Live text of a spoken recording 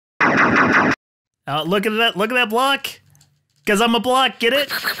Look at that! Look at that block! Cause I'm a block. Get it?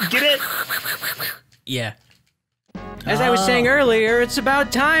 Get it? Yeah. As I was saying earlier, it's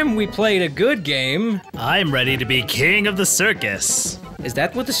about time we played a good game. I'm ready to be king of the circus. Is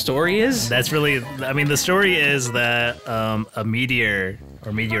that what the story is? That's really, I mean, the story is that a meteor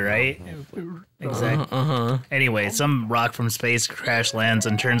or meteorite, exactly. Anyway, some rock from space crash lands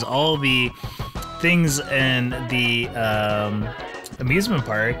and turns all the things in the amusement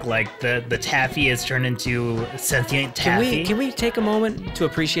park, like the taffy, is turned into sentient taffy. Can we take a moment to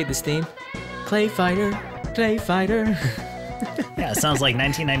appreciate this theme? Clay fighter, clay fighter. Yeah, it sounds like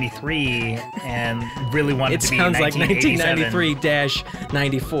 1993 and really wanted to be 1987. It sounds like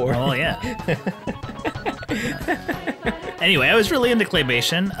 1993-94. Oh, yeah. Anyway, I was really into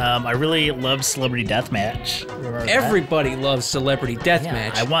Claymation. I really loved Celebrity Deathmatch. Everybody loves Celebrity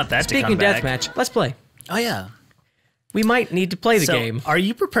Deathmatch. I want that to come back. Speaking Deathmatch, let's play. Oh, yeah. We might need to play the game. Are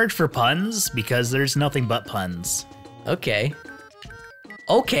you prepared for puns? Because there's nothing but puns. Okay.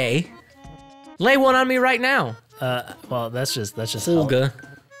 Okay. Lay one on me right now. Well, that's just Olga.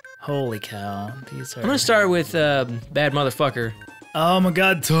 Holy cow. These are... I'm gonna start with bad motherfucker. Oh my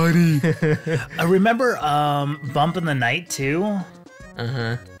god, Tiny. I remember Bump in the Night too.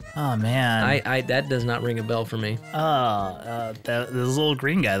 Uh-huh. Oh man. I that does not ring a bell for me. This little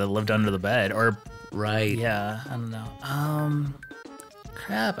green guy that lived under the bed, or right. Yeah, I don't know.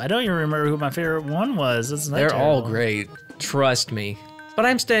 Crap, I don't even remember who my favorite one was. They're all great. Trust me. But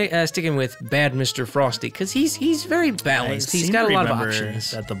I'm sticking with Bad Mr. Frosty because he's very balanced. He's got a lot of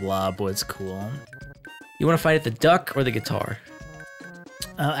options. That the Blob was cool. You want to fight at the duck or the guitar?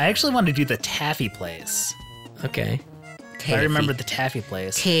 I actually want to do the Taffy place. Okay. Taffy. I remember the Taffy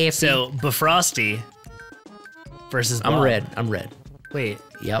place. Taffy. So Bifrosti versus Blob. I'm red. Wait.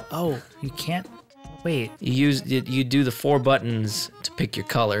 Yep. Oh, you can't. Wait. You do the 4 buttons to pick your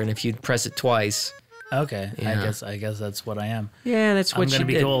color, and if you press it twice. Okay, yeah. I guess that's what I am. Yeah, that's what I'm gonna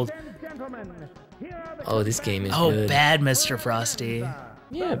be gold. Oh, this game is good. Oh, bad Mr. Frosty.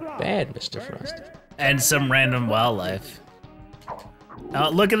 Yeah, bad Mr. Frosty. And some random wildlife.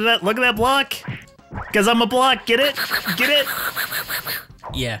 Look at that! Look at that block! Cause I'm a block. Get it? Get it?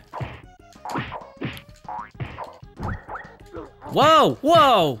 Yeah. Whoa!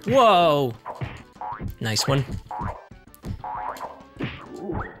 Whoa! Whoa! Nice one.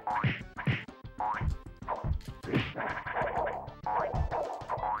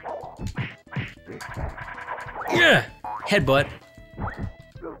 Yeah. Headbutt.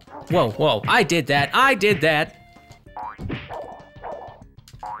 Whoa, whoa. I did that. I did that.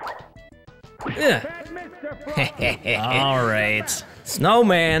 All right.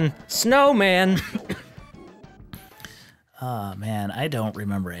 Snowman. Snowman. Oh, man. I don't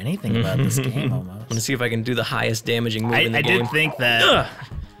remember anything about this game almost. I'm gonna see if I can do the highest damaging move in the game. I did think that.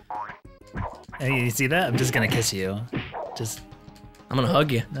 Hey, you see that? I'm just gonna kiss you. Just. I'm gonna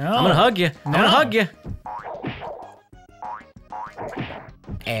hug you. No. I'm gonna hug you. No. I'm gonna hug you.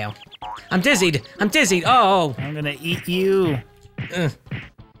 Ow. I'm dizzied. I'm dizzied. Oh. I'm gonna eat you.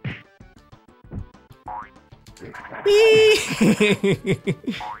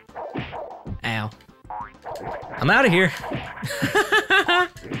 Ow. I'm out of here.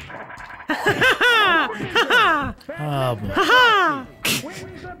 Oh,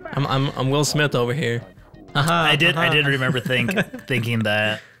 I'm Will Smith over here. I did remember thinking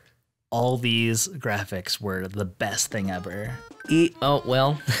that all these graphics were the best thing ever. Oh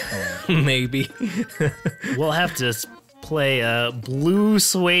well, maybe. We'll have to play Blue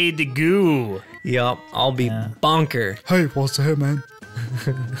Suede Goo. Yup, I'll be bonker. Hey, what's the hit, man?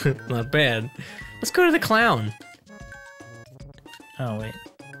 Not bad. Let's go to the clown. Oh wait.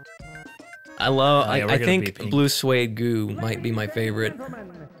 I think Blue Suede Goo might be my favorite.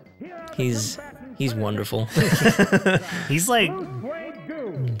 He's wonderful. He's like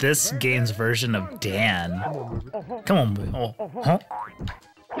this game's version of Dan. Come on, boy. Oh, huh?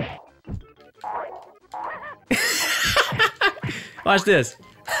 Watch this.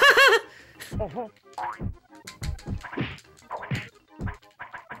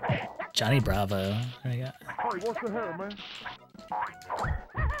 Johnny Bravo. There you go. Hey, what's the hell, man?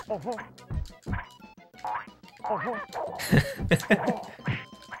 Oh,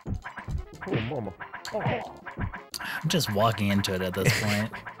 mama. I'm just walking into it at this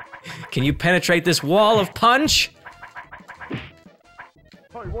point. Can you penetrate this wall of punch?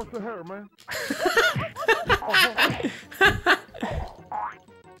 Hey, what's the hell, man?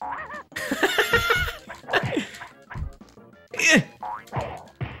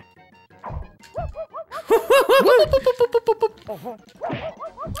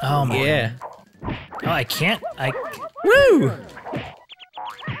 Oh my. Yeah. Oh, I can't. Woo!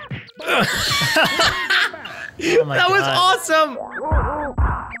 Oh my That was God. awesome.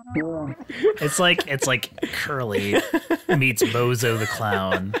 It's like Curly meets Bozo the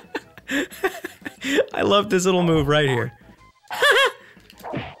Clown. I love this little move right here.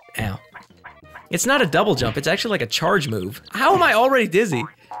 Ow. It's not a double jump, it's actually like a charge move. How am I already dizzy?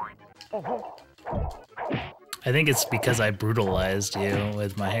 I think it's because I brutalized you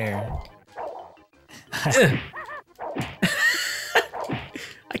with my hair. I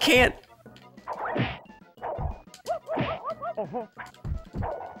can't. Hey,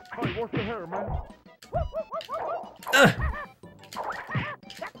 what's the hair, man?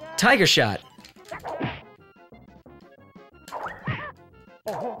 Tiger shot.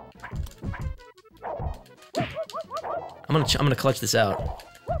 I'm gonna clutch this out.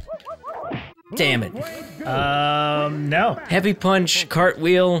 Damn it. No. Heavy punch,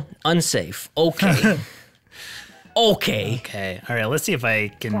 cartwheel, unsafe. Okay. Okay. Okay. All right. Let's see if I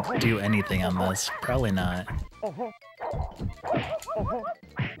can do anything on this. Probably not.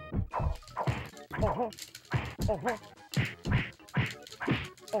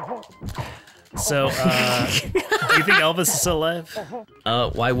 So, do you think Elvis is still alive?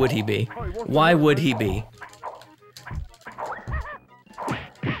 Why would he be? Why would he be?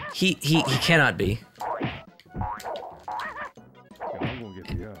 He cannot be. I'm gonna get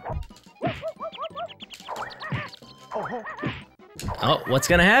the Oh, what's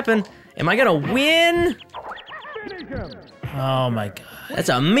gonna happen? Am I gonna win? Oh my God. That's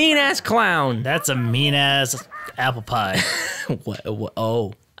a mean-ass clown. That's a mean ass apple pie. What?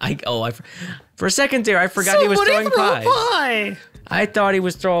 Oh, for a second there, I forgot he was throwing pies. pie. I thought he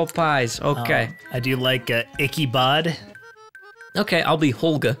was throwing pies. Okay. I do like Icky Bod. Okay, I'll be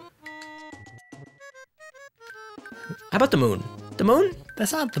Holga. How about the moon? The moon?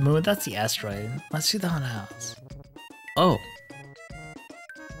 That's not the moon. That's the asteroid. Let's do the haunted house. Oh,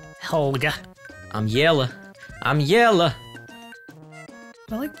 Helga. I'm yellow. I'm yellow.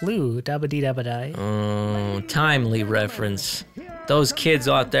 I like blue. Dabba dee dabba die. Oh, timely reference. Those kids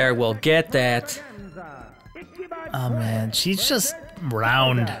out there will get that. Oh man, she's just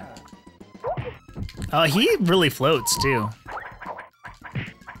round. Oh, he really floats too.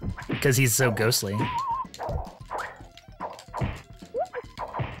 Because he's so ghostly.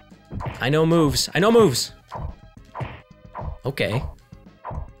 I know moves. I know moves. Okay.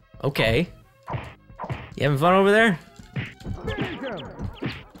 Okay. You having fun over there?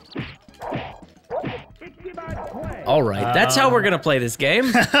 All right, that's how we're gonna play this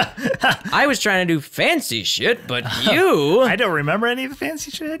game. I was trying to do fancy shit, but you... I don't remember any of the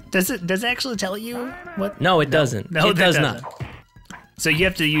fancy shit. Does it actually tell you what? No, it doesn't. No, it that does doesn't. not. So you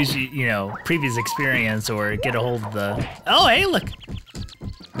have to use, previous experience or get a hold of the. Oh, hey, look!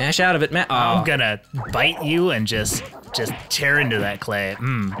 Mash out of it, I'm Oh, gonna bite you and just tear into that clay.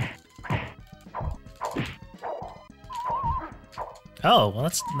 Oh, well,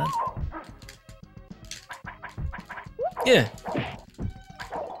 that's. yeah.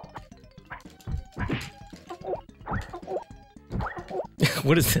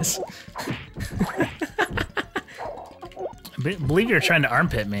 What is this? Believe you're trying to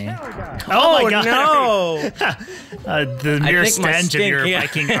armpit me. Oh my god! No! The mere think my stench of stink, your yeah.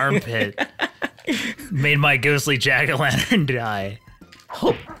 Viking armpit made my ghostly jack-o'-lantern die.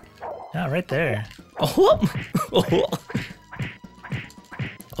 Oh. Oh, right there. Oh.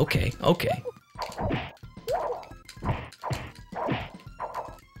 Okay, okay.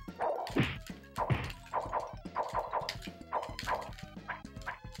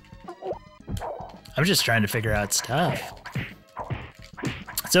 I'm just trying to figure out stuff.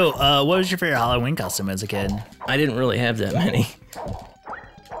 So, what was your favorite Halloween costume as a kid? I didn't really have that many.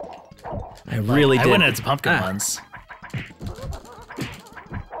 I really I did. went into pumpkin once.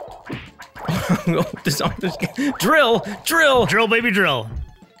 Drill! Drill! Drill, baby, drill.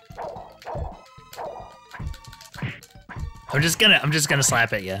 I'm just gonna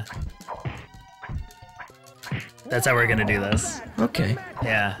slap at you. That's how we're gonna do this. Okay.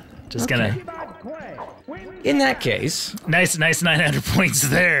 Yeah, just Okay. gonna. In that case... Nice 900 points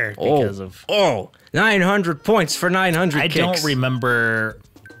there because of. 900 points for 900 I kicks. don't remember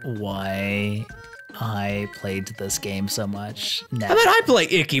why I played this game so much. How about I play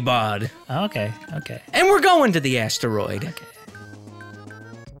Ichabod? Okay. And we're going to the asteroid.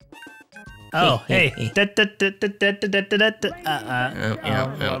 Oh, hey.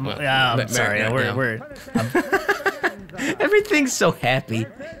 I'm sorry. We're Everything's so happy.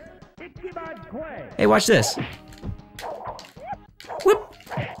 Hey, watch this. Whoop.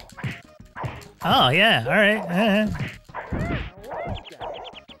 Oh, yeah. All right.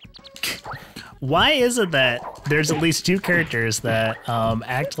 Why is it that there's at least 2 characters that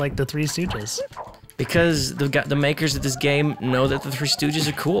act like the Three Stooges. Because the makers of this game know that the Three Stooges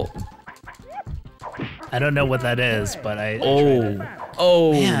are cool. I don't know what that is, but I.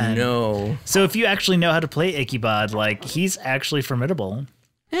 Oh Man. no. So if you actually know how to play Ichabod, like he's actually formidable.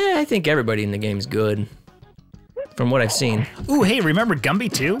 I think everybody in the game's good. From what I've seen. Ooh, hey, remember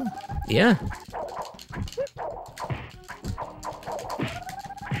Gumby too? Yeah.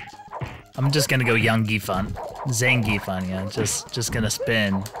 I'm just gonna go young Gifan. Zane Gifan, yeah. Just gonna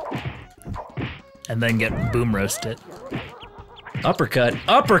spin. And then get boom roasted. Uppercut.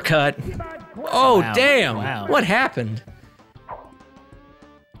 Uppercut! Oh, Wow, damn! wow. What happened?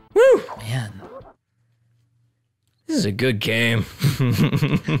 Woo! Man. This is a good game.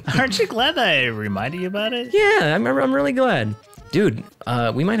 Aren't you glad that I reminded you about it? Yeah, I'm really glad. Dude,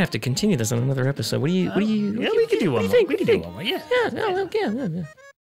 we might have to continue this on another episode. What do you Yeah, we could do one more. think? We could do one more, yeah. Yeah, yeah.